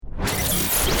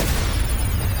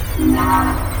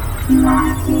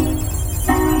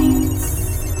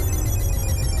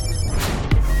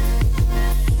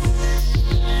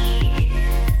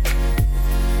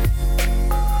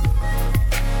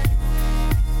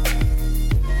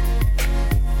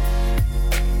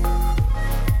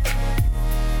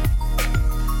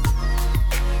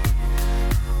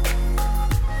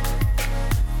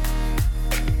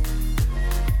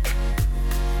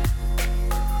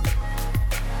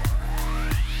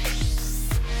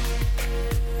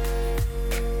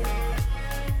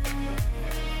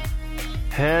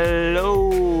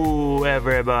Hello,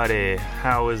 everybody.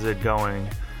 How is it going?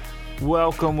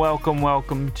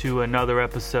 Welcome to another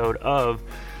episode of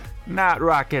Not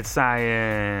Rocket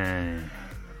Science,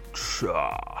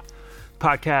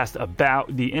 podcast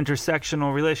about the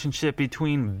intersectional relationship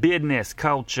between business,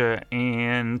 culture,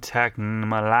 and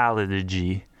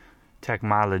technology.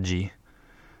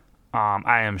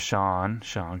 I am Sean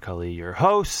Cully, your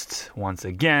host. Once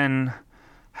again,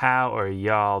 how are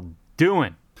y'all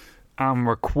doing? I'm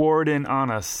recording on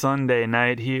a Sunday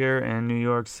night here in New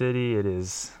York City. It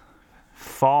is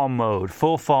fall mode,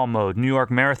 full fall mode. New York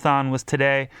Marathon was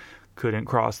today. Couldn't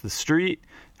cross the street.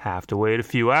 Have to wait a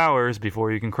few hours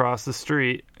before you can cross the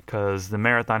street because the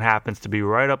marathon happens to be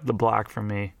right up the block from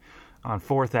me on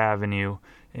 4th Avenue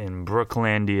in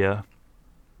Brooklandia.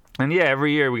 And yeah,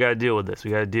 every year we got to deal with this.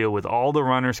 We got to deal with all the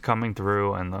runners coming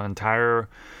through and the entire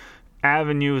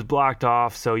avenue is blocked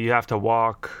off, so you have to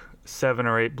walk 7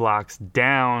 or 8 blocks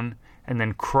down and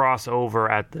then cross over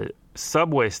at the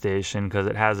subway station because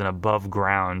it has an above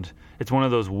ground. It's one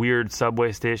of those weird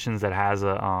subway stations that has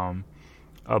a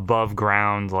above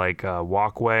ground like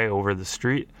walkway over the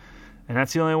street, and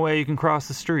that's the only way you can cross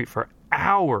the street for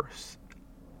hours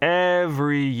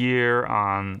every year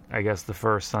on, I guess, the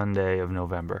first Sunday of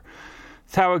November.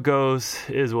 That's how it goes.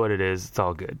 Is what it is. It's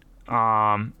all good.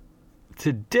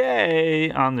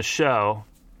 Today on the show,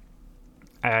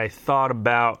 I thought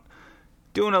about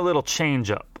doing a little change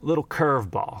up, a little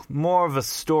curveball, more of a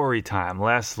story time,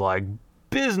 less like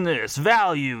business,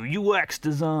 value, UX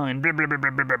design, blah, blah, blah,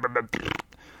 blah, blah, blah, blah.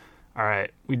 All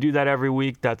right, we do that every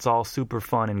week. That's all super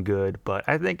fun and good, but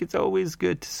I think it's always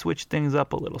good to switch things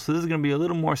up a little. So this is going to be a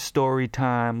little more story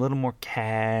time, a little more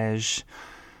cash,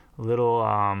 a little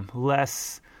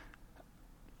less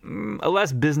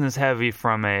business heavy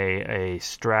from a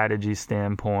strategy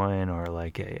standpoint or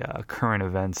like a current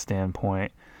event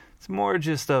standpoint. It's more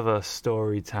just of a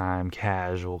story time,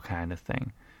 casual kind of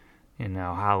thing. You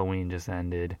know, Halloween just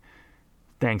ended.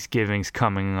 Thanksgiving's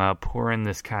coming up. We're in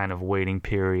this kind of waiting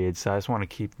period, so I just want to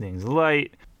keep things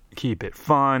light, keep it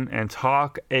fun, and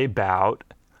talk about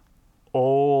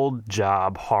old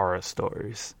job horror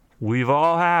stories. We've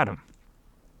all had them.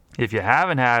 If you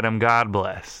haven't had them, God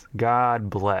bless. God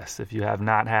bless if you have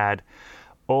not had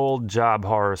old job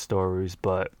horror stories.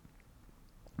 But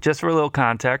just for a little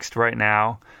context, right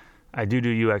now, I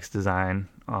do UX design.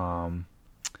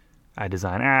 I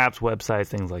design apps, websites,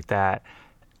 things like that.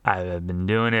 I've been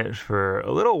doing it for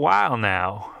a little while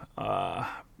now.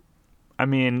 I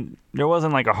mean, there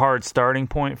wasn't like a hard starting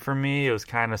point for me. It was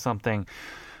kind of something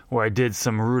where I did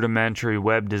some rudimentary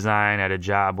web design at a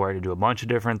job where I had to do a bunch of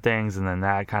different things, and then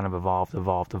that kind of evolved,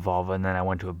 and then I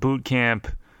went to a boot camp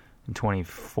in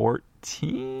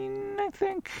 2014, I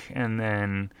think, and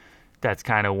then that's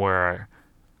kind of where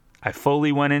I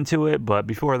fully went into it, but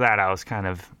before that I was kind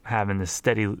of having this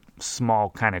steady, small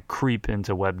kind of creep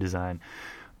into web design,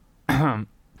 and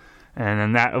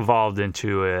then that evolved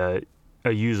into a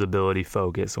usability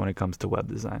focus when it comes to web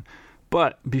design.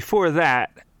 But before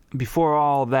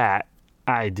all that,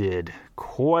 I did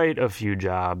quite a few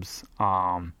jobs,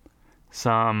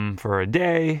 some for a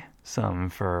day, some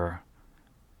for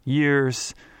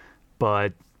years,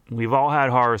 but we've all had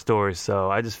horror stories,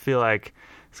 so I just feel like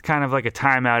it's kind of like a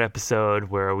timeout episode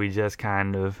where we just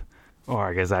kind of, or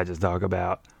I guess I just talk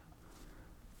about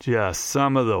just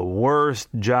some of the worst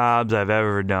jobs I've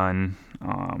ever done,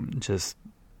 just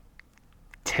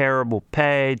terrible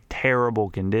pay, terrible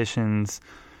conditions.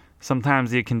 Sometimes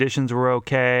the conditions were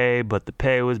okay, but the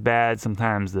pay was bad.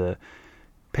 Sometimes the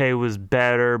pay was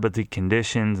better, but the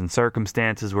conditions and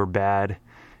circumstances were bad.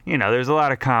 You know, there's a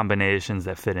lot of combinations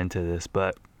that fit into this,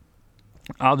 but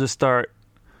I'll just start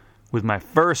with my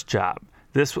first job.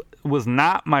 This was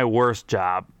not my worst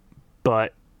job,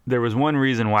 but there was one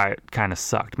reason why it kind of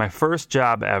sucked. My first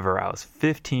job ever, I was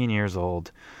 15 years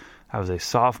old. I was a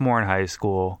sophomore in high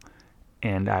school,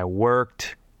 and I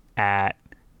worked at,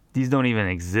 these don't even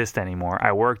exist anymore.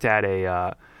 I worked at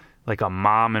a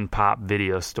mom and pop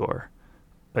video store,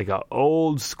 like an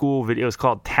old school video. It was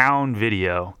called Town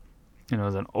Video, and it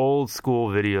was an old school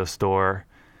video store.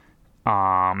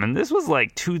 And this was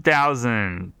like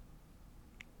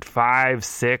 2005,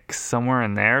 6, somewhere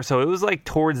in there. So it was like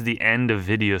towards the end of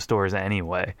video stores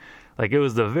anyway. Like it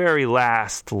was the very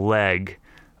last leg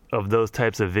of those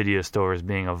types of video stores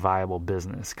being a viable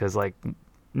business. Because like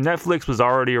Netflix was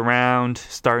already around,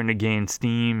 starting to gain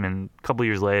steam, and a couple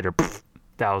years later,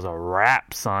 that was a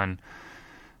wrap, son.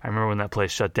 I remember when that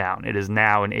place shut down. It is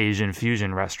now an Asian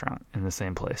fusion restaurant in the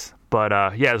same place. But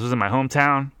yeah, this was in my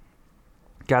hometown.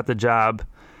 Got the job.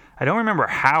 I don't remember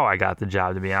how I got the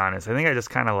job, to be honest. I think I just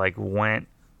kind of like went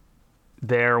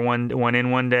in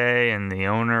one day, and the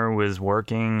owner was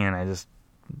working, and I just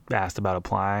asked about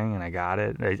applying, and I got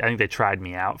it. I think they tried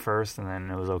me out first, and then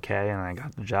it was okay, and I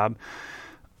got the job.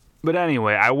 But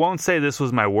anyway, I won't say this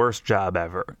was my worst job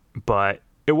ever, but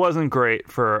it wasn't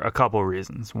great for a couple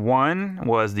reasons. One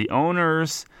was the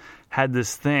owners had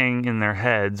this thing in their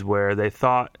heads where they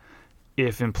thought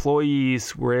if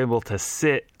employees were able to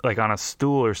sit like on a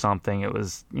stool or something, it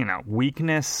was,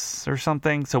 weakness or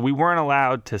something. So we weren't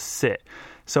allowed to sit.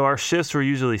 So our shifts were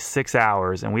usually 6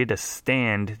 hours, and we had to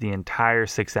stand the entire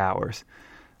 6 hours.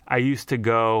 I used to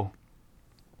go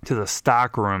to the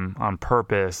stock room on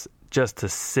purpose just to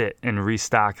sit and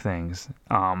restock things.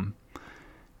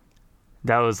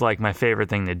 That was like my favorite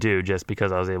thing to do, just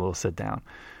because I was able to sit down.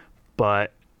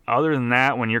 But other than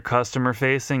that, when you're customer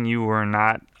facing, you were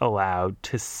not allowed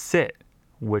to sit,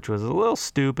 which was a little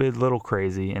stupid, a little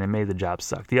crazy, and it made the job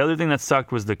suck. The other thing that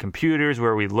sucked was the computers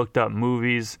where we looked up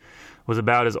movies was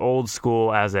about as old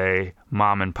school as a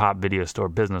mom and pop video store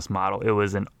business model. It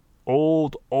was an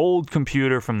old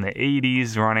computer from the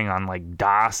 80s running on like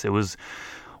DOS. It was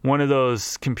one of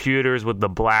those computers with the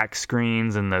black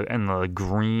screens and the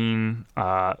green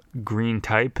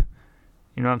type.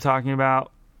 You know what I'm talking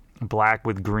about? Black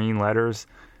with green letters.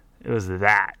 It was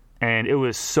that. And it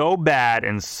was so bad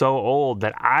and so old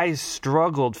that I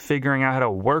struggled figuring out how to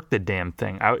work the damn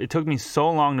thing. It took me so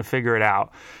long to figure it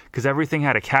out because everything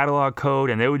had a catalog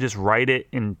code, and they would just write it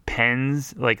in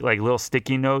pens, like little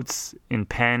sticky notes in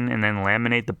pen, and then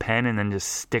laminate the pen and then just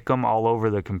stick them all over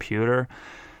the computer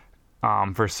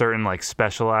for certain like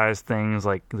specialized things,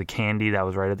 like the candy that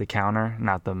was right at the counter,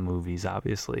 not the movies,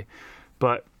 obviously.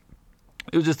 But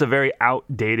it was just a very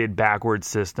outdated, backward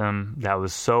system that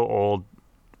was so old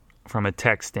from a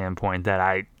tech standpoint that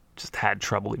I just had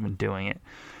trouble even doing it.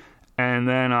 And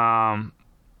then I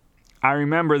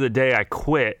remember the day I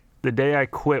quit. The day I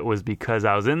quit was because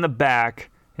I was in the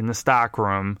back in the stock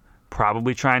room,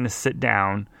 probably trying to sit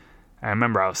down. I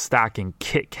remember I was stocking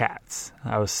Kit Kats.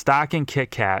 And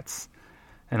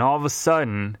all of a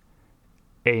sudden,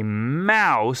 a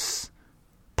mouse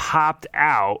popped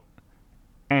out.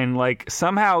 And like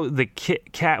somehow the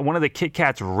Kit Kat, one of the Kit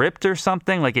Kats ripped or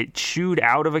something, like it chewed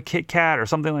out of a Kit Kat or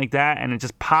something like that, and it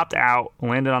just popped out,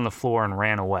 landed on the floor, and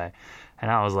ran away. And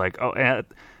I was like, oh, and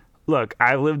look,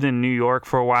 I've lived in New York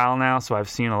for a while now, so I've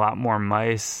seen a lot more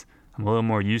mice. I'm a little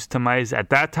more used to mice. At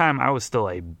that time, I was still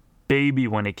a baby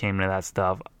when it came to that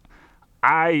stuff.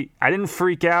 I didn't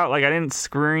freak out, like I didn't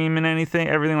scream and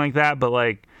everything like that, but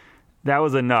like that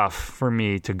was enough for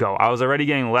me to go. I was already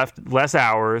getting less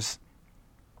hours.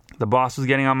 The boss was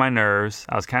getting on my nerves.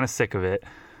 I was kind of sick of it.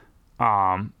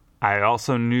 I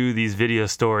also knew these video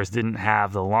stores didn't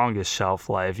have the longest shelf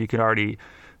life. You could already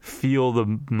feel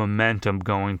the momentum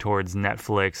going towards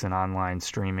Netflix and online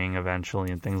streaming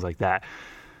eventually and things like that.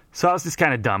 So I was just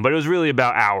kind of done. But it was really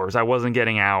about hours. I wasn't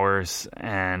getting hours,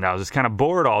 and I was just kind of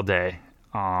bored all day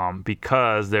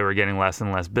because they were getting less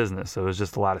and less business. So it was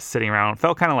just a lot of sitting around. It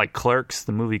felt kind of like Clerks,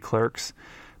 the movie Clerks.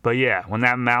 But yeah, when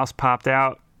that mouse popped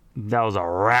out, that was a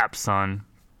wrap, son.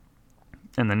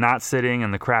 And the not sitting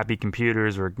and the crappy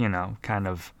computers were, kind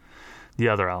of the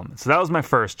other elements. So that was my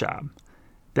first job.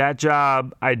 That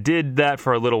job, I did that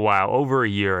for a little while, over a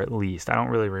year at least. I don't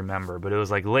really remember, but it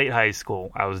was like late high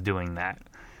school I was doing that.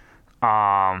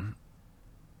 I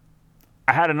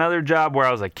had another job where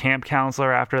I was a camp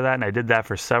counselor after that, and I did that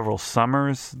for several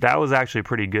summers. That was actually a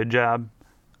pretty good job.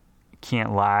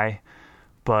 Can't lie.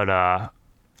 But I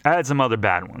had some other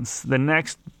bad ones. The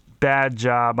next bad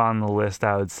job on the list,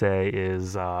 I would say,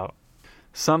 is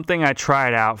something I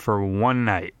tried out for one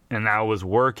night, and I was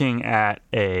working at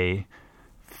a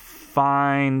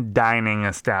fine dining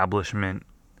establishment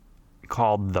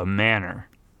called The Manor,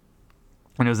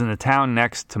 and it was in the town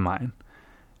next to mine.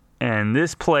 And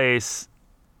this place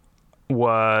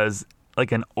was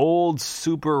like an old,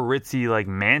 super ritzy, like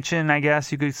mansion, I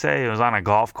guess you could say. It was on a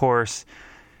golf course.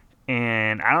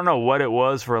 And I don't know what it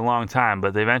was for a long time,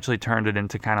 but they eventually turned it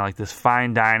into kind of like this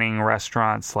fine dining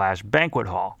restaurant / banquet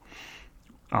hall.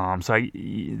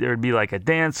 There would be like a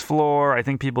dance floor. I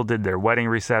think people did their wedding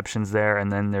receptions there,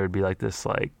 and then there would be like this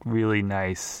like really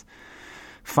nice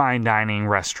fine dining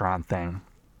restaurant thing.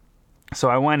 So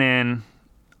I went in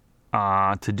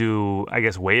to do, I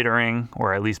guess, waitering,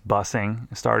 or at least bussing.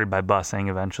 I started by bussing,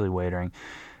 eventually waitering.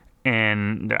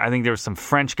 And I think there was some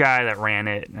French guy that ran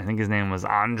it. I think his name was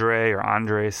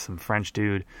Andres, some French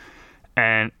dude.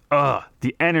 And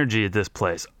the energy at this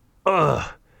place.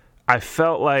 I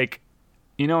felt like,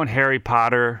 you know, in Harry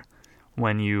Potter,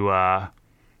 when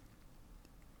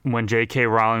J.K.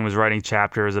 Rowling was writing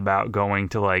chapters about going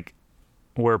to like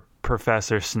where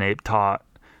Professor Snape taught,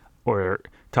 or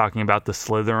talking about the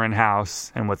Slytherin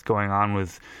house and what's going on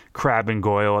with Crabbe and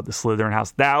Goyle at the Slytherin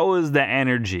house. That was the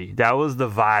energy. That was the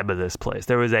vibe of this place.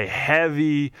 There was a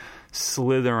heavy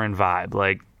Slytherin vibe.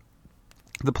 Like,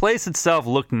 the place itself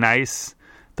looked nice.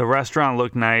 The restaurant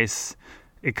looked nice.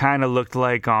 It kind of looked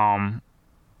like,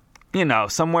 you know,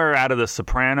 somewhere out of The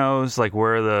Sopranos, like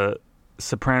where the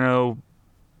Soprano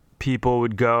people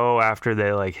would go after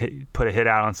they like put a hit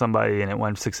out on somebody and it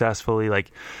went successfully.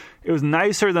 Like, it was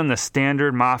nicer than the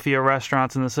standard mafia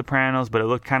restaurants in The Sopranos, but it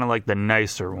looked kind of like the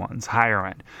nicer ones, higher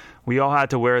end. We all had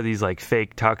to wear these like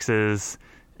fake tuxes.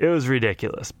 It was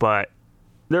ridiculous, but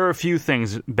there were a few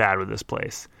things bad with this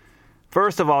place.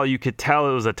 First of all, you could tell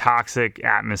it was a toxic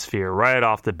atmosphere right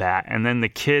off the bat. And then the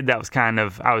kid that was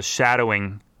I was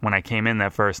shadowing when I came in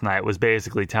that first night was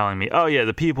basically telling me, oh yeah,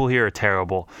 the people here are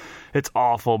terrible. It's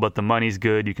awful, but the money's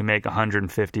good. You can make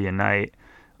 $150 a night.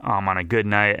 On a good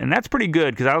night, and that's pretty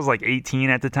good because I was like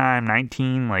 18 at the time,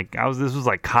 19. Like this was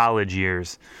like college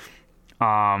years.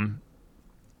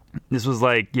 This was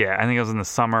like, yeah, I think I was in the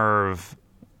summer of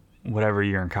whatever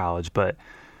year in college, but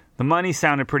the money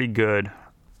sounded pretty good,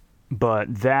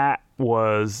 but that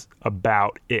was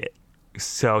about it.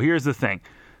 So here's the thing.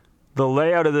 The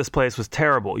layout of this place was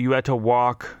terrible. You had to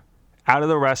walk out of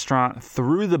the restaurant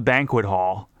through the banquet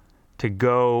hall to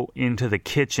go into the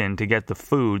kitchen to get the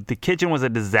food. The kitchen was a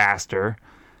disaster.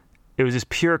 It was just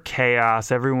pure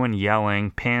chaos, everyone yelling,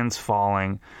 pans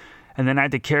falling. And then I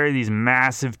had to carry these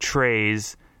massive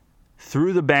trays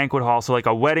through the banquet hall. So like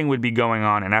a wedding would be going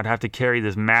on, and I'd have to carry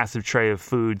this massive tray of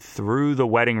food through the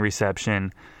wedding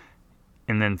reception,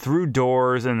 and then through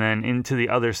doors, and then into the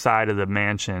other side of the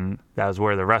mansion. That was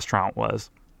where the restaurant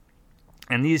was.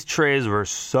 And these trays were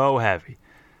so heavy.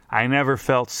 I never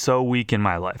felt so weak in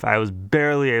my life. I was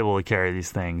barely able to carry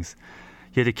these things.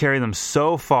 You had to carry them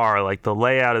so far. Like, the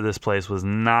layout of this place was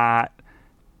not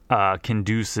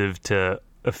conducive to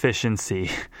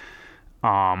efficiency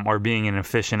or being an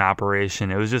efficient operation.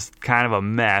 It was just kind of a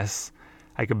mess.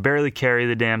 I could barely carry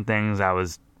the damn things. I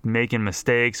was making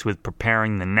mistakes with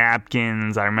preparing the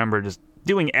napkins. I remember just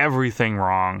doing everything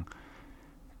wrong.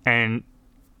 And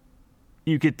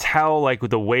you could tell, like,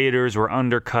 with the waiters were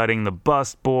undercutting the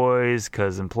bus boys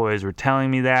because employees were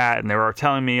telling me that, and they were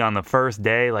telling me on the first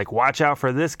day, like, watch out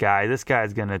for this guy. This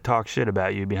guy's going to talk shit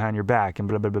about you behind your back and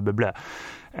blah, blah, blah, blah, blah.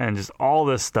 And just all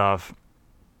this stuff.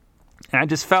 And I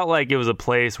just felt like it was a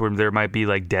place where there might be,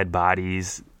 like, dead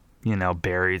bodies, you know,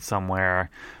 buried somewhere,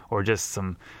 or just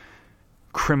some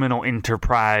criminal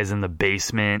enterprise in the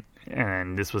basement.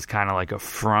 And this was kind of like a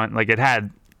front. Like, it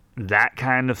had that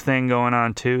kind of thing going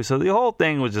on too. So the whole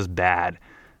thing was just bad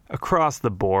across the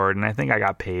board. And I think I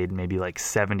got paid maybe like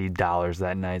 $70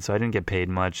 that night. So I didn't get paid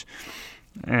much.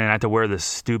 And I had to wear this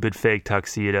stupid fake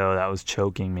tuxedo that was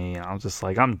choking me. And I was just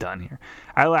like, I'm done here.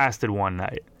 I lasted one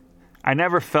night. I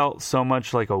never felt so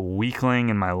much like a weakling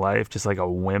in my life, just like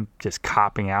a wimp, just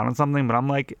copping out on something. But I'm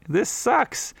like, this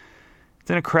sucks.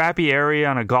 It's in a crappy area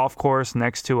on a golf course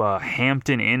next to a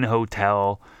Hampton Inn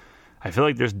hotel. I feel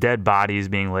like there's dead bodies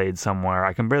being laid somewhere.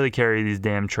 I can barely carry these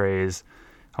damn trays.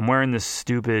 I'm wearing this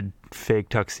stupid fake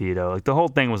tuxedo. Like, the whole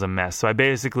thing was a mess. So I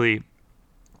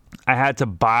had to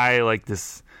buy like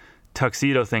this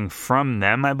tuxedo thing from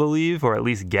them, I believe, or at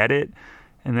least get it.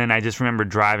 And then I just remember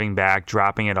driving back,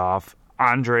 dropping it off.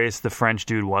 Andres, the French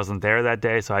dude, wasn't there that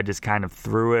day, so I just kind of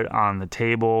threw it on the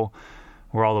table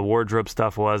where all the wardrobe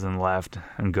stuff was and left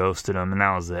and ghosted him, and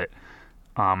that was it.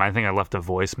 I think I left a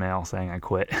voicemail saying I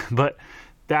quit. But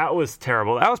that was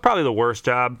terrible. That was probably the worst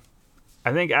job.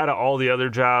 I think out of all the other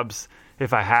jobs,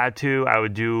 if I had to, I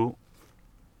would do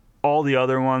all the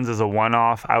other ones as a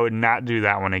one-off. I would not do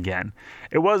that one again.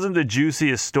 It wasn't the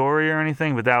juiciest story or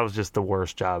anything, but that was just the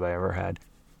worst job I ever had.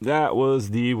 That was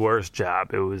the worst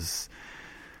job.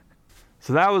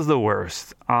 So that was the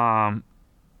worst.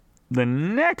 The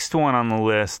next one on the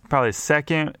list, probably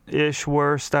second-ish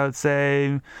worst, I would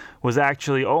say, was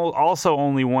actually also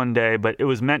only one day, but it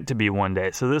was meant to be one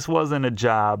day. So this wasn't a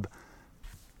job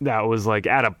that was like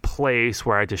at a place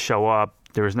where I had to show up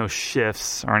There was no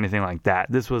shifts or anything like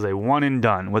that. This was a one and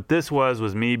done. What this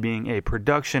was me being a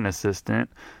production assistant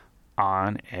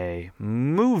on a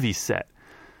movie set.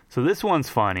 So this one's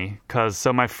funny because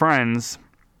my friends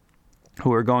who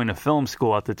were going to film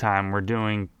school at the time were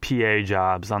doing PA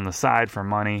jobs on the side for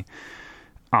money.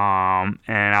 And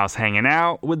I was hanging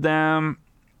out with them,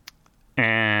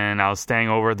 and I was staying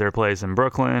over at their place in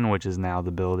Brooklyn, which is now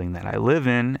the building that I live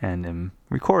in and am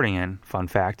recording in. Fun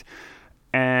fact.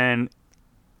 And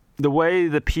the way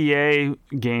the PA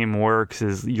game works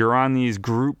is you're on these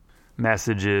group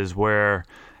messages where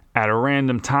at a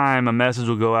random time a message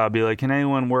will go out, be like, can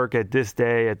anyone work at this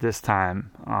day at this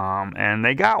time? And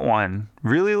they got one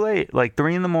really late, like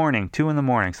 3 a.m, 2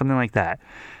 a.m, something like that,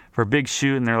 for a big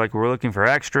shoot. And they're like, we're looking for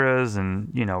extras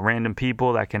and, random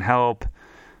people that can help.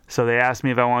 So they asked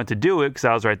me if I wanted to do it because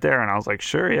I was right there, and I was like,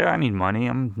 sure, yeah, I need money.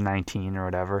 I'm 19 or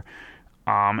whatever.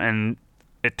 And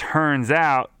it turns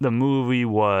out the movie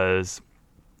was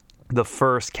the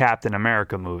first Captain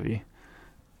America movie.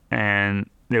 And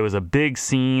there was a big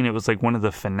scene. It was like one of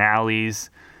the finales.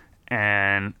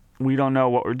 And we don't know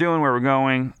what we're doing, where we're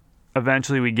going.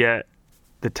 Eventually we get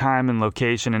the time and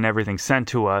location and everything sent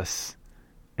to us.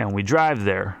 And we drive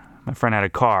there. My friend had a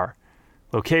car.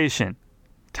 Location,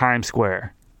 Times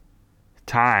Square.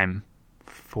 Time,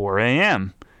 4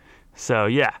 a.m. So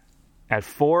yeah, at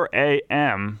 4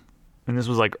 a.m., and this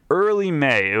was like early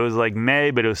May. It was like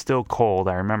May, but it was still cold.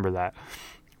 I remember that.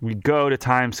 We go to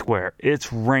Times Square.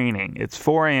 It's raining. It's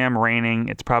 4 a.m. raining.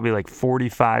 It's probably like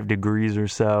 45 degrees or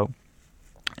so.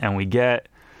 And we get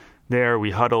there.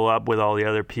 We huddle up with all the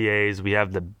other PAs. We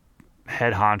have the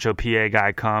head honcho PA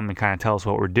guy come and kind of tell us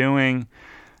what we're doing.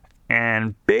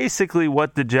 And basically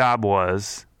what the job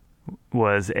was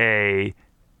a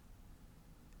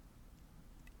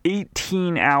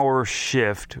 18-hour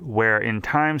shift where in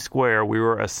Times Square we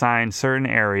were assigned certain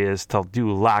areas to do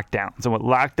lockdowns. And what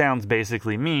lockdowns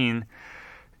basically mean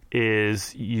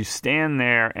is you stand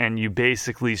there and you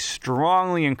basically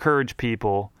strongly encourage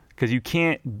people, because you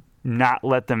can't not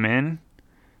let them in,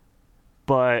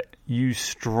 but you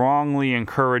strongly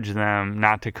encourage them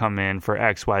not to come in for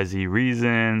XYZ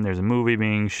reason. There's a movie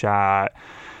being shot.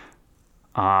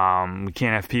 We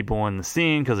can't have people in the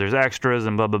scene because there's extras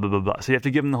and blah, blah, blah, blah, blah. So you have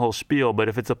to give them the whole spiel. But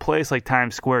if it's a place like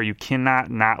Times Square, you cannot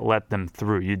not let them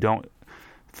through.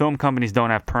 Film companies don't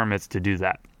have permits to do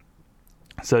that.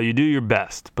 So you do your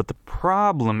best. But the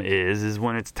problem is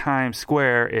when it's Times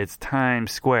Square, it's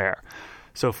Times Square.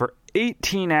 So for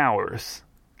 18 hours,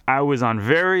 I was on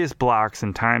various blocks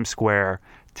in Times Square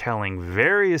telling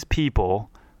various people,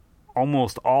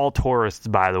 almost all tourists,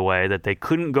 by the way, that they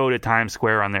couldn't go to Times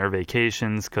Square on their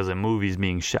vacations because a movie's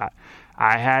being shot.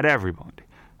 I had everybody.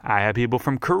 I had people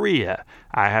from Korea.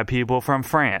 I had people from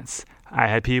France. I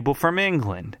had people from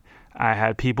England. I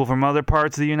had people from other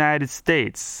parts of the United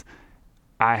States.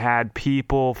 I had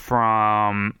people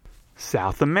from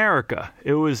South America.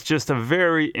 It was just a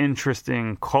very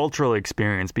interesting cultural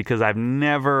experience because I've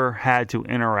never had to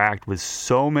interact with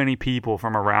so many people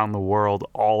from around the world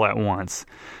all at once.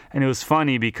 And it was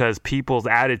funny because people's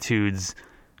attitudes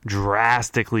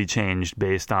drastically changed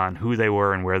based on who they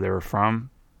were and where they were from.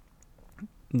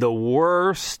 The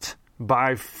worst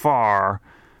by far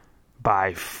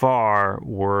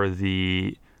were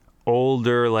the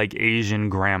older, like, Asian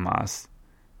grandmas.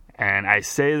 And I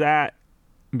say that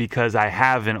because I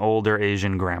have an older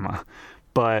Asian grandma.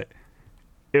 But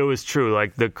it was true.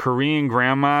 Like, the Korean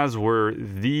grandmas were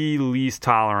the least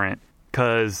tolerant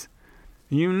because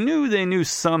you knew they knew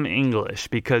some English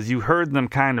because you heard them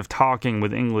kind of talking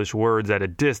with English words at a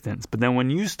distance. But then when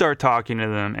you start talking to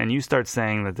them and you start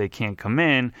saying that they can't come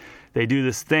in, they do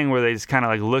this thing where they just kind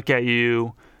of like look at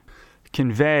you,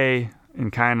 convey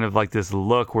in kind of like this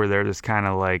look where they're just kind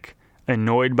of like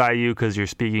annoyed by you because you're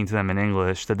speaking to them in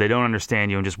English, that they don't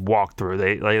understand you, and just walk through.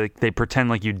 They pretend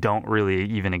like you don't really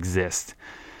even exist.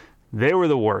 They were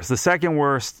the worst. The second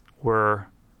worst were,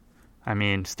 I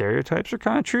mean, stereotypes are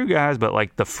kind of true, guys, but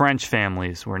like the French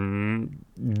families were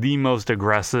the most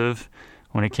aggressive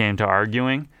when it came to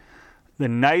arguing. The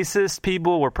nicest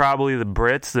people were probably the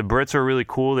Brits. The Brits are really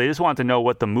cool. They just want to know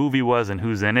what the movie was and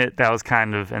who's in it. That was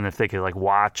kind of, and if they could like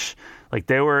watch, like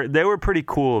they were pretty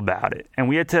cool about it. And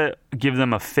we had to give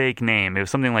them a fake name. It was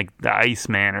something like the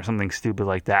Iceman or something stupid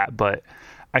like that. But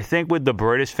I think with the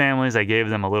British families, I gave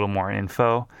them a little more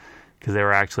info because they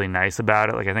were actually nice about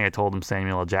it. Like I think I told them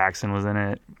Samuel L. Jackson was in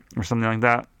it or something like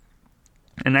that.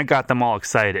 And that got them all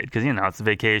excited because, you know, it's a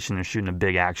vacation. They're shooting a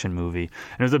big action movie.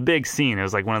 And it was a big scene. It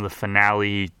was like one of the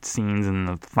finale scenes in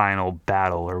the final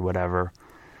battle or whatever.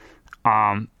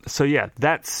 So, yeah,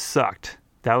 that sucked.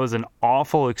 That was an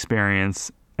awful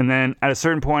experience. And then at a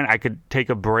certain point, I could take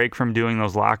a break from doing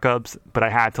those lockups, but I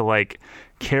had to like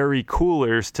carry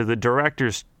coolers to the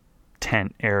director's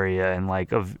tent area, and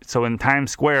so in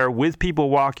Times Square with people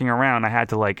walking around, I had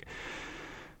to like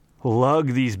lug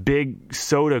these big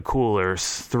soda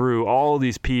coolers through all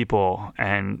these people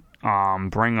and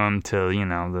bring them to,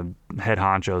 the head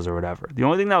honchos or whatever. The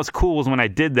only thing that was cool was when I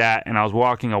did that and I was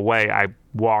walking away, I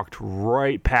walked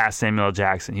right past Samuel L.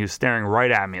 Jackson. He was staring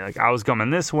right at me. Like, I was coming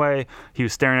this way, he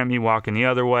was staring at me walking the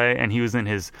other way, and he was in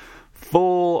his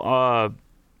full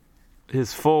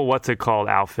what's it called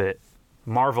outfit,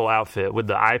 Marvel outfit with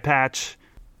the eye patch.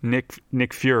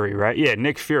 Nick Fury, right? Yeah,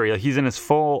 Nick Fury. Like, he's in his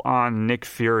full-on Nick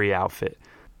Fury outfit,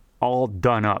 all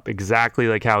done up exactly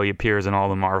like how he appears in all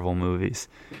the Marvel movies.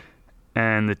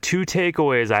 And the two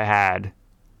takeaways I had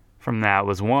from that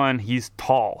was, one, he's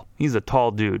tall. He's a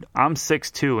tall dude. I'm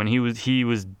 6'2", and he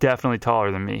was definitely taller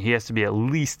than me. He has to be at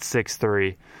least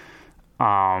 6'3".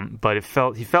 But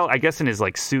he felt, I guess in his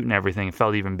like suit and everything, it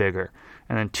felt even bigger.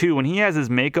 And then two, when he has his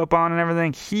makeup on and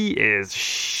everything, he is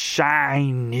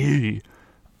shiny.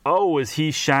 Oh, is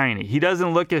he shiny. He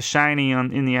doesn't look as shiny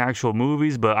in the actual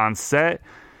movies, but on set,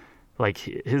 like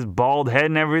his bald head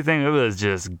and everything, it was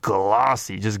just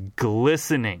glossy, just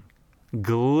glistening.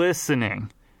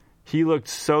 He looked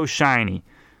so shiny.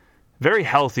 Very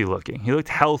healthy looking. He looked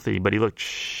healthy, but he looked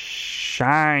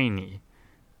shiny.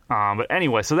 But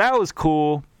anyway, so that was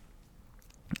cool.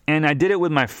 And I did it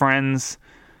with my friends.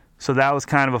 So that was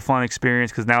kind of a fun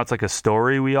experience because now it's like a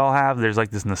story we all have. There's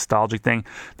like this nostalgic thing.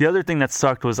 The other thing that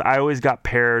sucked was I always got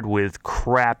paired with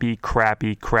crappy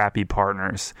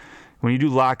partners. When you do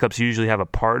lockups, you usually have a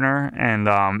partner. And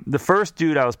the first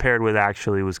dude I was paired with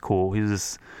actually was cool. He was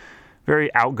this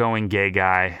very outgoing gay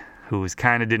guy who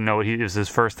kind of didn't know it was his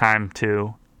first time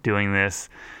too doing this.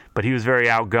 But he was very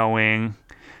outgoing.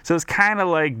 So it was kind of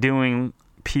like doing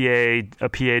a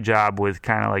PA job with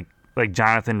kind of like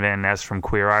Jonathan Van Ness from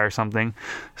Queer Eye or something.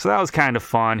 So that was kind of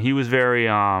fun. He was very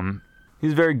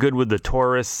good with the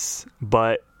tourists,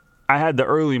 but I had the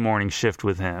early morning shift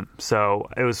with him. So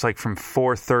it was like from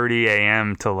 4:30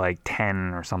 a.m. to like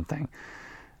 10 or something.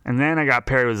 And then I got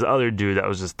paired with this other dude that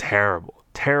was just terrible.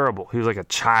 He was like a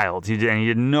child. He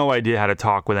had no idea how to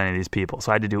talk with any of these people.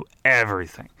 So I had to do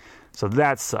everything. So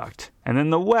that sucked. And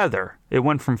then the weather. It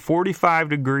went from 45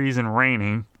 degrees and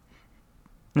raining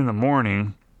in the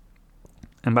morning,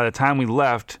 and by the time we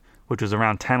left, which was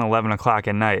around 10, 11 o'clock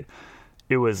at night,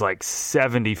 it was like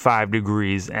 75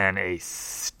 degrees and a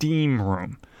steam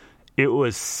room. It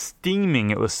was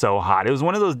steaming. It was so hot. It was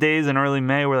one of those days in early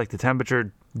May where like the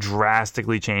temperature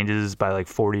drastically changes by like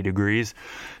 40 degrees.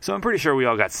 So I'm pretty sure we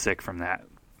all got sick from that.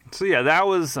 So yeah, that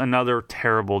was another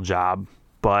terrible job,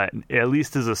 but at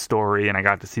least as a story, and I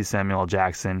got to see Samuel L.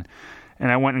 Jackson.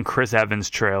 And I went in Chris Evans'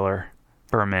 trailer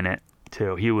for a minute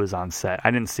too. He was on set.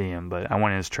 I didn't see him, but I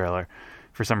went in his trailer.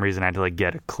 For some reason, I had to like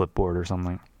get a clipboard or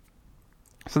something.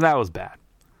 So that was bad.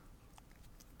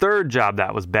 Third job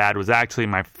that was bad was actually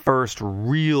my first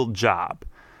real job.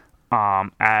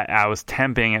 I was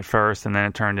temping at first, and then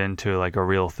it turned into like a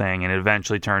real thing, and it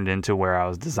eventually turned into where I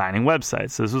was designing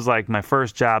websites. So this was like my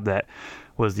first job that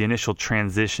was the initial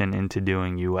transition into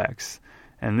doing UX.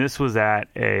 And this was at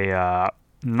a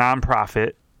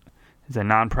nonprofit. It's a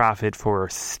nonprofit for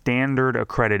standard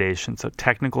accreditation. So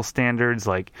technical standards,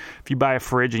 like if you buy a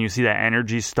fridge and you see that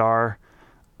Energy Star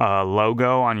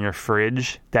logo on your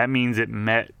fridge, that means it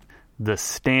met the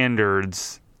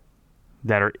standards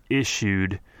that are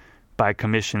issued by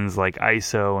commissions like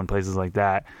ISO and places like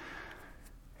that.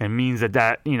 It means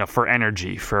that for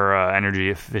energy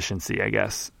efficiency, I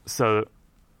guess. So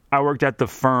I worked at the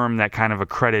firm that kind of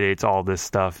accreditates all this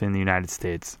stuff in the United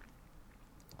States.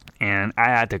 And I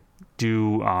had to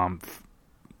do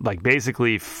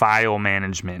basically file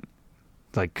management.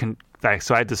 So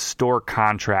I had to store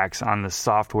contracts on the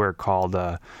software called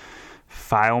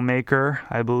FileMaker,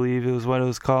 I believe it was what it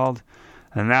was called.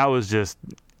 And that was just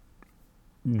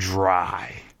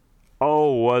dry.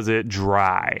 Oh, was it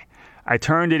dry. I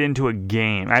turned it into a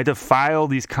game. I had to file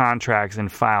these contracts in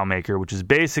FileMaker, which is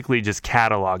basically just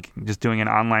cataloging, just doing an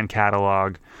online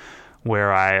catalog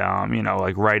where I,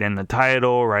 write in the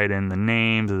title, write in the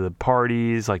names of the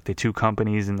parties, like the two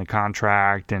companies in the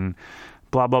contract, and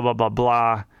blah, blah, blah, blah,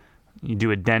 blah. You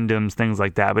do addendums, things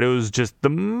like that. But it was just the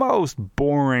most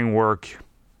boring work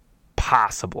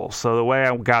possible. So the way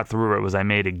I got through it was I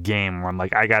made a game where I'm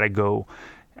like, I'm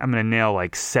going to nail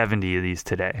like 70 of these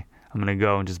today. I'm going to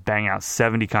go and just bang out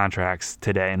 70 contracts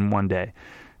today in one day.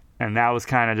 And that was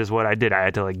kind of just what I did. I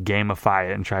had to like gamify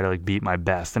it and try to like beat my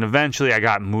best. And eventually I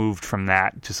got moved from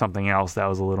that to something else that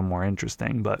was a little more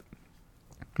interesting. But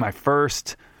my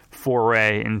first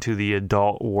foray into the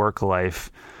adult work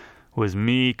life was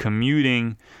me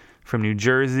commuting from New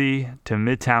Jersey to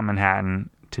Midtown Manhattan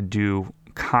to do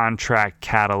contract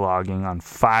cataloging on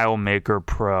FileMaker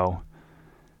Pro,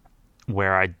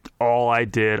 where all I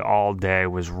did all day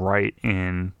was write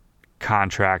in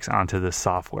contracts onto this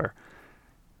software.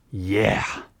 Yeah,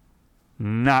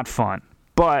 not fun.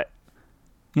 But,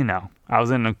 I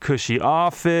was in a cushy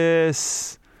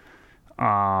office.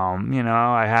 I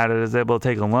was able to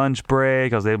take a lunch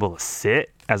break. I was able to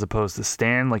sit as opposed to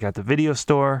stand like at the video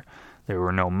store. There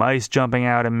were no mice jumping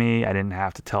out at me. I didn't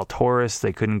have to tell tourists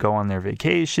they couldn't go on their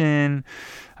vacation.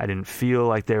 I didn't feel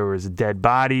like there was dead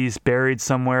bodies buried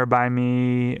somewhere by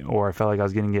me, or I felt like I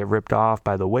was going to get ripped off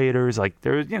by the waiters. Like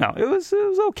there was, it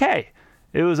was okay.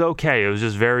 It was okay. It was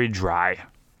just very dry.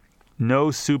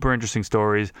 No super interesting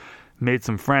stories. Made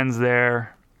some friends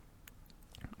there.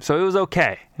 So it was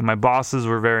okay. And my bosses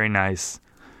were very nice.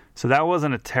 So that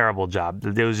wasn't a terrible job.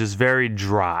 It was just very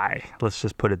dry. Let's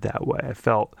just put it that way. I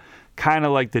felt kind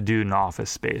of like the dude in Office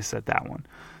Space at that one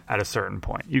at a certain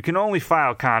point. You can only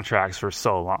file contracts for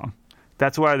so long.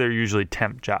 That's why they're usually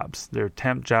temp jobs. They're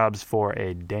temp jobs for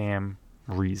a damn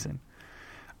reason.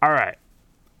 All right.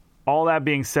 All that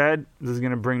being said, this is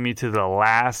going to bring me to the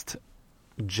last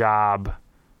job,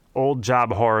 old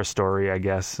job horror story, I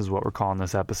guess is what we're calling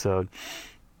this episode.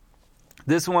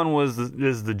 This one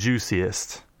is the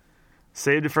juiciest.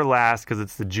 Saved it for last because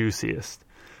it's the juiciest.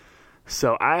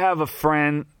 So I have a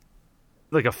friend,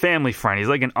 like a family friend. He's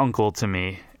like an uncle to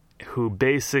me, who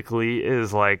basically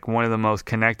is like one of the most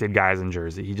connected guys in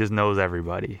Jersey. He just knows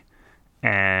everybody.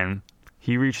 And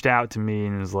he reached out to me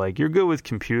and was like, "You're good with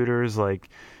computers. Like,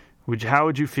 how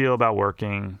would you feel about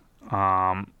working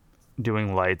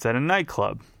doing lights at a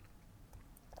nightclub?"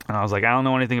 And I was like, "I don't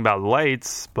know anything about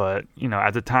lights, but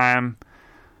at the time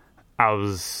I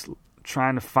was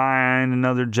trying to find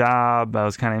another job. I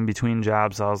was kind of in between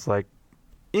jobs. So I was like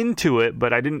into it,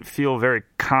 but I didn't feel very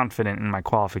confident in my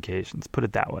qualifications, put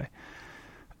it that way.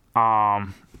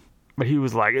 But he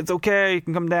was like, "It's okay, you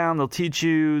can come down, they'll teach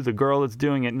you. The girl that's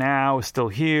doing it now is still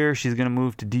here. She's going to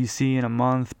move to DC in a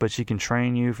month, but she can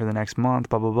train you for the next month,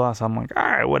 blah, blah, blah." So I'm like, all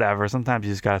right, whatever. Sometimes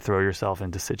you just got to throw yourself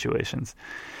into situations.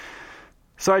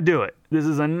 So I do it. This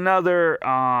is another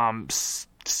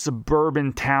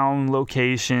suburban town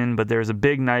location, but there's a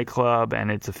big nightclub,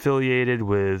 and it's affiliated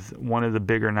with one of the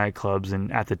bigger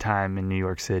nightclubs at the time in New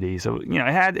York City. So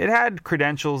it had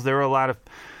credentials. There were a lot of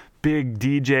big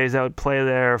DJs that would play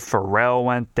there. Pharrell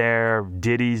went there.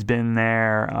 Diddy's been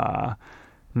there.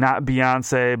 Not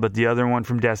Beyonce, but the other one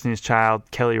from Destiny's Child,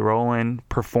 Kelly Rowland,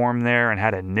 performed there and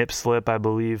had a nip slip, I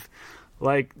believe.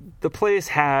 Like, the place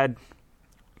had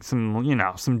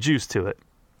some juice to it.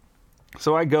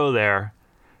 So I go there.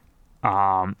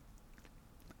 I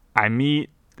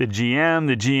meet the GM.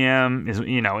 The GM is,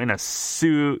 in a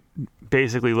suit,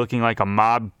 basically looking like a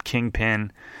mob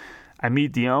kingpin. I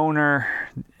meet the owner.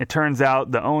 It turns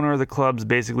out the owner of the club's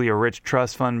basically a rich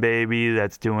trust fund baby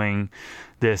that's doing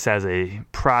this as a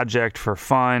project for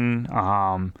fun.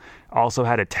 Also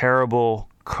had a terrible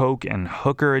coke and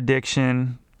hooker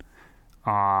addiction.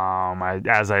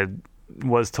 As I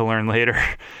was to learn later.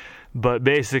 But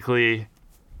basically,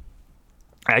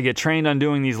 I get trained on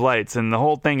doing these lights, and the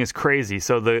whole thing is crazy.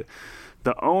 So the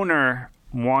owner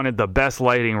wanted the best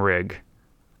lighting rig.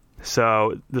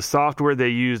 So the software they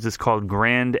used is called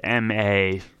Grand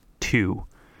MA2.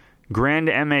 Grand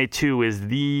MA2 is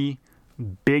the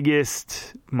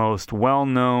biggest, most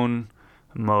well-known,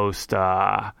 most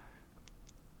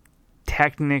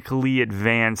technically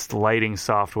advanced lighting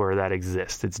software that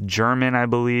exists. It's German, I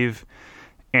believe.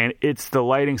 And it's the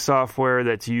lighting software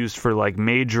that's used for like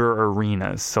major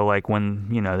arenas. So like when,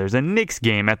 there's a Knicks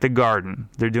game at the Garden,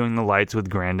 they're doing the lights with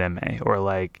Grand MA. Or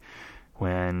like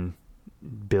when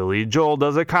Billy Joel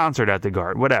does a concert at the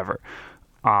Garden, whatever.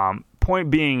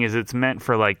 Point being is it's meant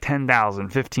for like 10,000,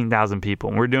 15,000 people.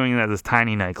 And we're doing it at this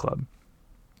tiny nightclub.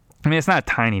 I mean, it's not a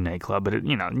tiny nightclub, but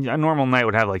a normal night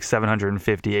would have like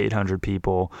 750, 800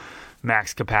 people.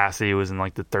 Max capacity was in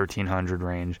like the 1,300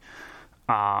 range.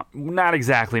 Not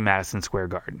exactly Madison Square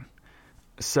Garden.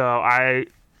 So I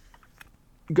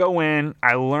go in,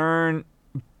 I learn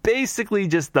basically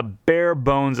just the bare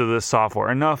bones of the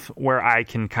software, enough where I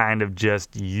can kind of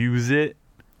just use it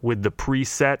with the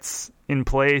presets in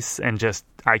place and just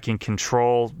I can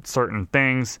control certain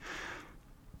things.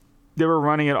 They were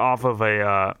running it off of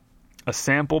a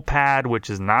sample pad, which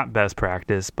is not best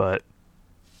practice, but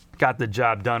got the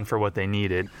job done for what they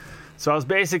needed. So I was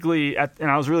basically, and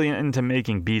I was really into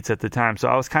making beats at the time, so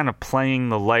I was kind of playing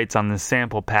the lights on this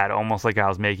sample pad almost like I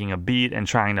was making a beat and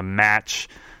trying to match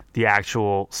the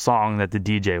actual song that the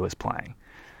DJ was playing.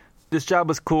 this job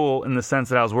was cool in the sense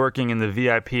that I was working in the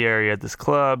VIP area at this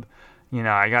club. You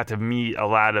know, I got to meet a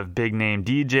lot of big name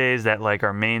DJs that like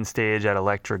are main stage at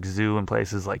Electric Zoo and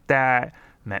places like that.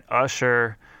 Met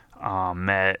Usher,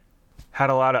 had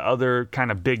a lot of other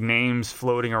kind of big names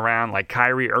floating around. Like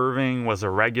Kyrie Irving was a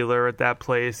regular at that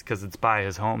place because it's by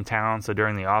his hometown. So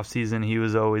during the off season, he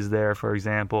was always there, for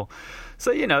example.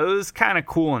 So, you know, it was kind of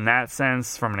cool in that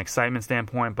sense from an excitement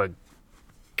standpoint, but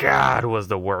God, was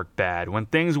the work bad. When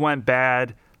things went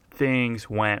bad, things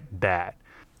went bad.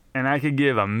 And I could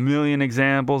give a million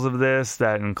examples of this.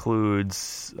 That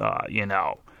includes,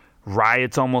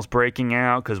 riots almost breaking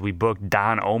out because we booked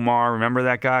Don Omar. Remember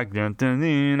that guy? Like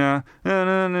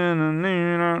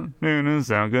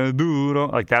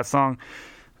that song?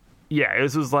 Yeah,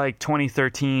 this was like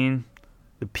 2013,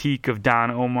 the peak of Don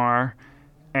Omar.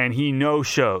 And he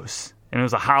no-shows. And it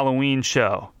was a Halloween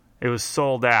show. It was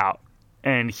sold out.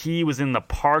 And he was in the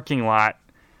parking lot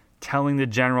telling the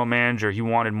general manager he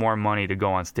wanted more money to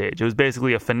go on stage. It was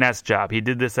basically a finesse job. He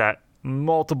did this at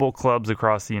multiple clubs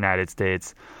across the United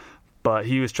States, but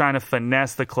he was trying to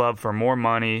finesse the club for more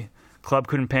money. Club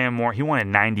couldn't pay him more. He wanted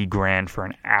 $90,000 for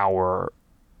an hour,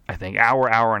 I think,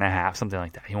 hour and a half, something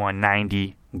like that. He wanted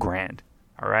 $90,000.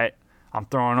 All right? I'm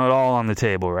throwing it all on the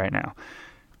table right now.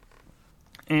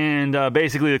 And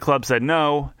basically the club said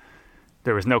no.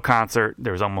 There was no concert.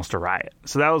 There was almost a riot.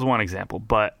 So that was one example,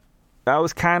 but that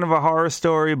was kind of a horror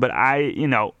story, but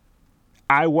I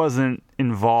wasn't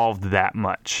involved that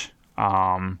much.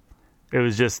 It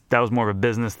was just, that was more of a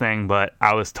business thing, but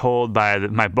I was told by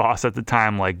my boss at the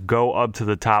time, like, go up to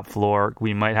the top floor.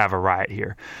 We might have a riot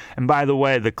here. And by the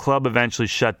way, the club eventually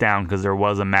shut down because there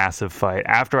was a massive fight.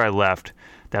 After I left,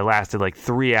 that lasted like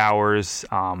 3 hours.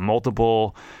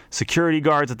 Multiple security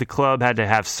guards at the club had to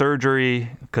have surgery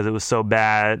because it was so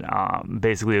bad.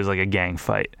 Basically, it was like a gang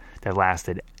fight that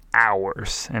lasted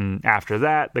hours. And after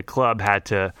that, the club had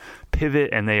to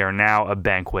pivot, and they are now a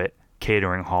banquet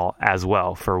catering hall as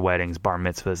well for weddings, bar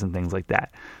mitzvahs, and things like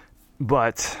that.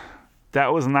 But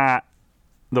that was not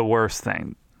the worst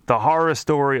thing. The horror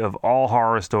story of all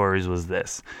horror stories was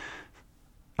this.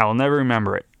 I will never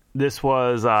remember it. This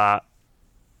was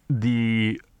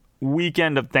the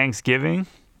weekend of Thanksgiving.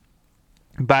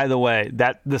 By the way,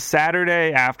 that the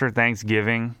Saturday after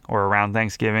Thanksgiving or around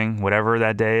Thanksgiving, whatever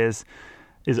that day is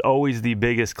always the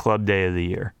biggest club day of the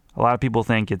year. A lot of people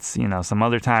think it's, some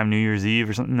other time, New Year's Eve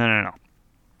or something. No.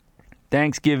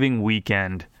 Thanksgiving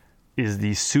weekend is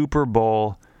the Super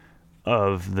Bowl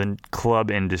of the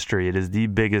club industry. It is the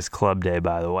biggest club day,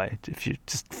 by the way.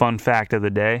 Just fun fact of the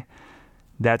day,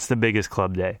 that's the biggest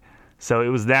club day. So it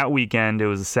was that weekend. It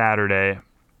was a Saturday.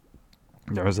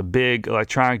 There was a big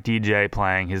electronic DJ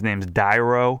playing. His name's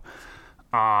Dyro.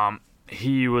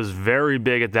 He was very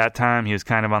big at that time. He was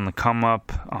kind of on the come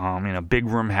up, big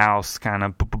room house, kind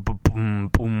of boom, boom,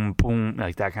 boom, boom,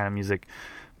 like that kind of music.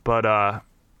 But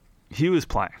he was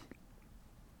playing.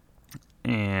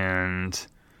 And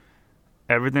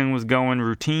everything was going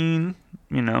routine,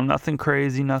 nothing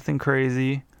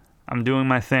crazy. I'm doing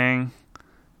my thing.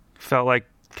 Felt like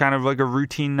kind of like a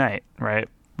routine night, right?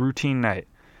 Routine night.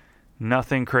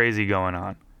 Nothing crazy going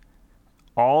on.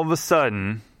 All of a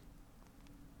sudden,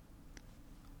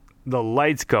 the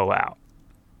lights go out.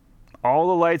 All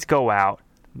the lights go out,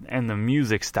 and the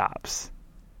music stops.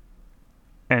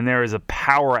 And there is a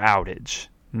power outage.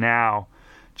 Now,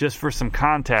 just for some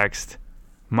context,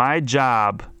 my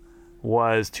job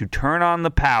was to turn on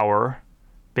the power,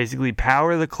 basically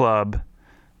power the club,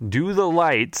 do the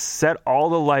lights, set all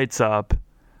the lights up,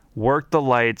 work the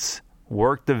lights,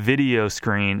 work the video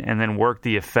screen, and then work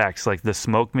the effects, like the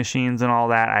smoke machines and all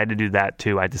that. I had to do that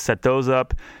too. I had to set those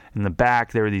up. In the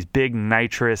back, there were these big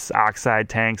nitrous oxide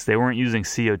tanks. They weren't using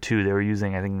CO2. They were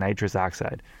using, I think, nitrous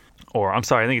oxide. Or, I'm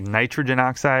sorry, I think it's nitrogen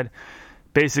oxide.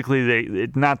 Basically,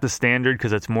 it's not the standard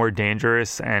because it's more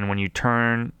dangerous. And when you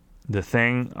turn the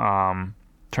thing,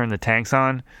 turn the tanks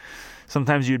on,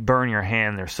 sometimes you'd burn your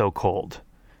hand. They're so cold.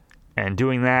 And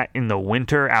doing that in the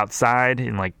winter outside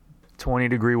in like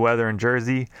 20-degree weather in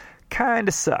Jersey kind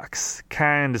of sucks.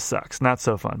 Not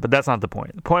so fun. But that's not the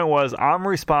point. The point was I'm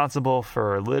responsible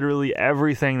for literally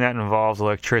everything that involves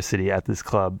electricity at this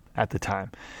club at the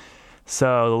time.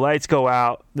 So the lights go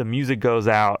out. The music goes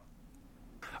out.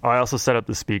 Oh, I also set up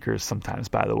the speakers sometimes,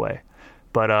 by the way.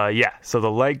 But so the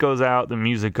light goes out. The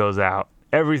music goes out.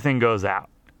 Everything goes out.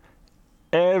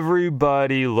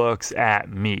 Everybody looks at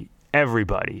me.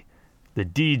 Everybody. The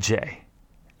DJ.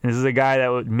 This is a guy that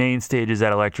would main stages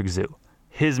at Electric Zoo.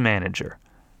 His manager,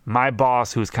 My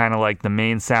boss, who's kind of like the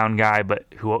main sound guy, but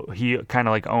he kind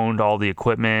of like owned all the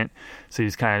equipment, so he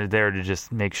was kind of there to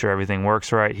just make sure everything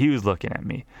works right. He was looking at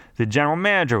me. The general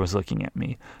manager was looking at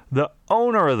me. The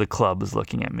owner of the club was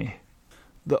looking at me.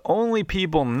 The only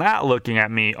people not looking at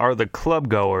me are the club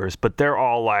goers, but they're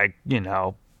all like,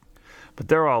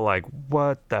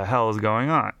 what the hell is going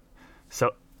on?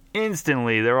 So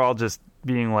instantly, they're all just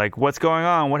being like, what's going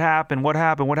on? What happened?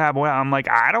 I'm like,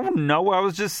 I don't know. I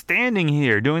was just standing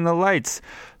here doing the lights.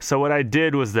 So what I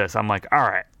did was this. I'm like, all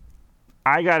right,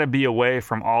 I got to be away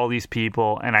from all these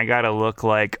people, and I got to look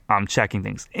like I'm checking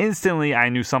things. Instantly, I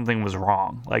knew something was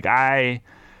wrong. Like, I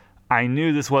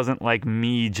knew this wasn't like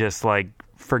me just like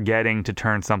forgetting to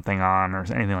turn something on or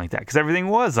anything like that, because everything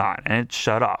was on and it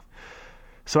shut off.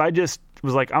 So I just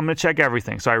was like, I'm going to check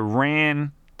everything. So I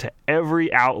ran to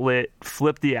every outlet,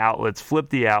 flipped the outlets,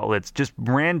 just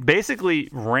ran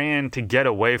to get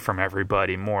away from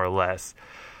everybody, more or less.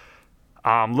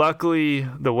 Luckily,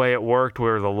 the way it worked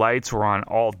where the lights were on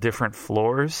all different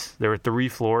floors. There were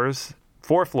 4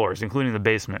 floors, including the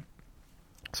basement.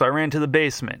 So I ran to the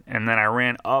basement, and then I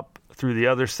ran up through the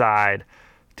other side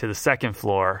to the second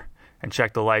floor and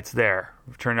checked the lights there.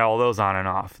 Turned all those on and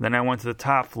off. Then I went to the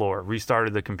top floor,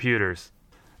 restarted the computers.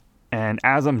 And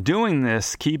as I'm doing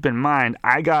this, keep in mind,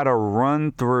 I got to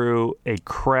run through a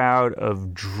crowd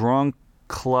of drunk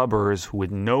clubbers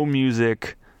with no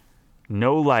music,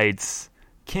 no lights.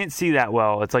 Can't see that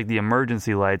well. It's like the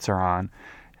emergency lights are on.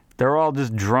 They're all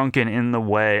just drunken in the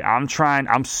way. I'm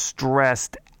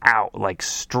stressed out,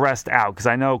 because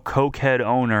I know Cokehead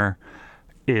owner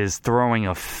is throwing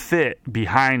a fit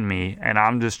behind me, and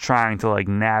I'm just trying to like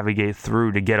navigate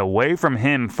through to get away from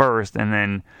him first, and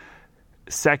then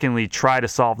secondly, try to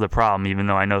solve the problem, even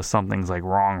though I know something's like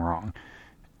wrong.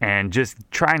 And just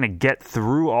trying to get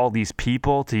through all these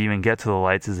people to even get to the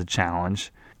lights is a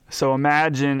challenge. So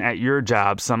imagine at your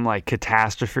job some like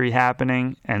catastrophe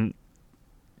happening, and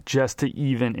just to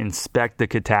even inspect the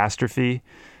catastrophe,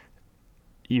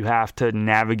 you have to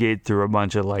navigate through a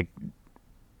bunch of like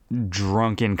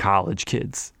drunken college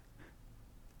kids.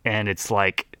 And it's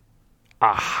like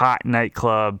a hot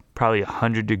nightclub, probably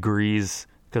 100 degrees,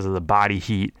 because of the body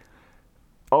heat.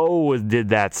 Oh, did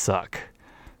that suck.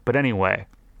 But anyway,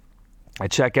 I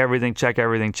check everything.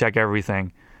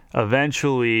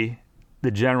 Eventually,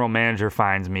 the general manager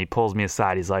finds me, pulls me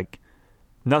aside. He's like,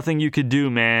 nothing you could do,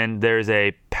 man. There's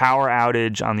a power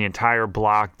outage on the entire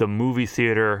block. The movie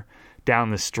theater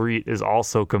down the street is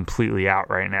also completely out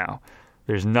right now.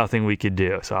 There's nothing we could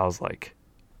do. So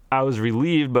I was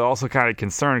relieved, but also kind of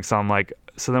concerned. So I'm like,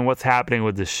 so then what's happening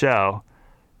with the show?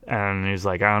 And he's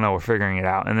like, I don't know, we're figuring it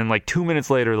out. And then like 2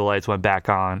 minutes later, the lights went back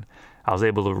on. I was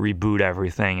able to reboot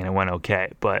everything and it went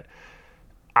okay. But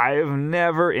I have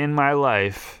never in my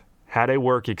life had a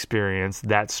work experience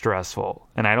that stressful.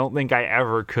 And I don't think I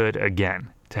ever could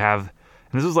again. And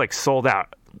this was like sold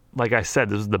out. Like I said,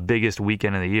 this was the biggest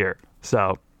weekend of the year.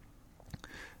 So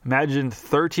imagine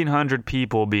 1,300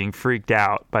 people being freaked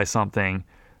out by something.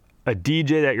 A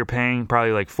DJ that you're paying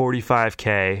probably like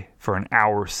 $45K for an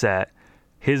hour set.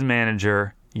 His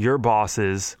manager, your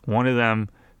bosses, one of them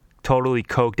totally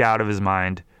coked out of his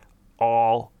mind,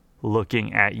 all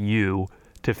looking at you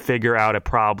to figure out a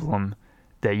problem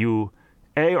that you,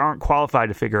 A, aren't qualified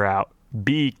to figure out,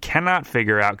 B, cannot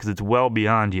figure out because it's well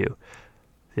beyond you.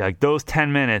 Like those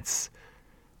 10 minutes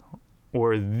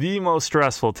were the most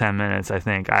stressful 10 minutes I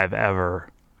think I've ever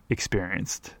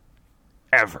experienced.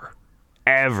 Ever.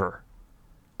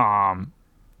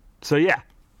 So yeah,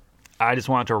 I just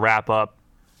wanted to wrap up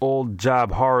old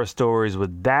job horror stories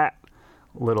with that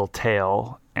little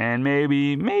tale, and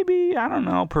maybe I don't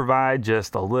know, provide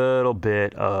just a little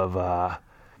bit of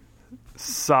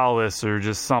solace or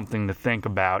just something to think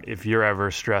about if you're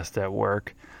ever stressed at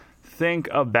work. Think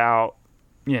about,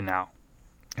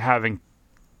 having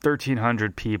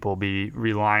 1,300 people be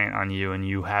reliant on you and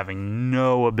you having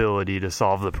no ability to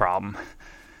solve the problem.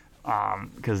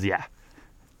 Because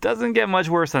doesn't get much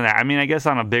worse than that. I mean, I guess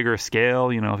on a bigger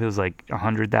scale, if it was like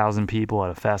 100,000 people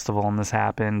at a festival and this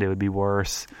happened, it would be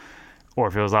worse. Or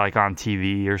if it was like on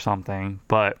TV or something.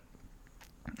 But,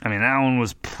 I mean, that one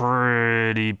was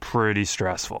pretty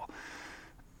stressful.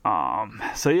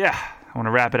 So yeah, I want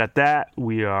to wrap it at that.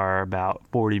 We are about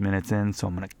 40 minutes in, so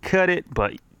I'm going to cut it.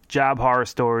 But job horror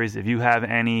stories, if you have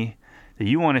any that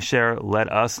you want to share,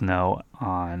 let us know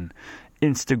on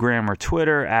Instagram or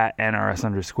Twitter at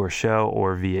NRS_show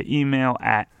or via email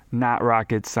at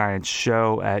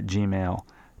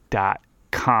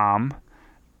notrocketscienceshow@gmail.com.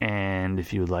 And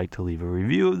if you would like to leave a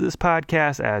review of this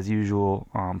podcast, as usual,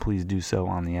 please do so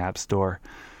on the App Store.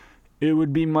 it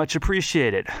would be much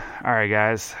appreciated. All right,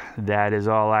 guys, that is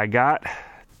all I got.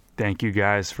 Thank you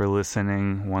guys for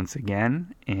listening once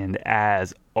again. And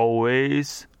as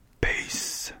always,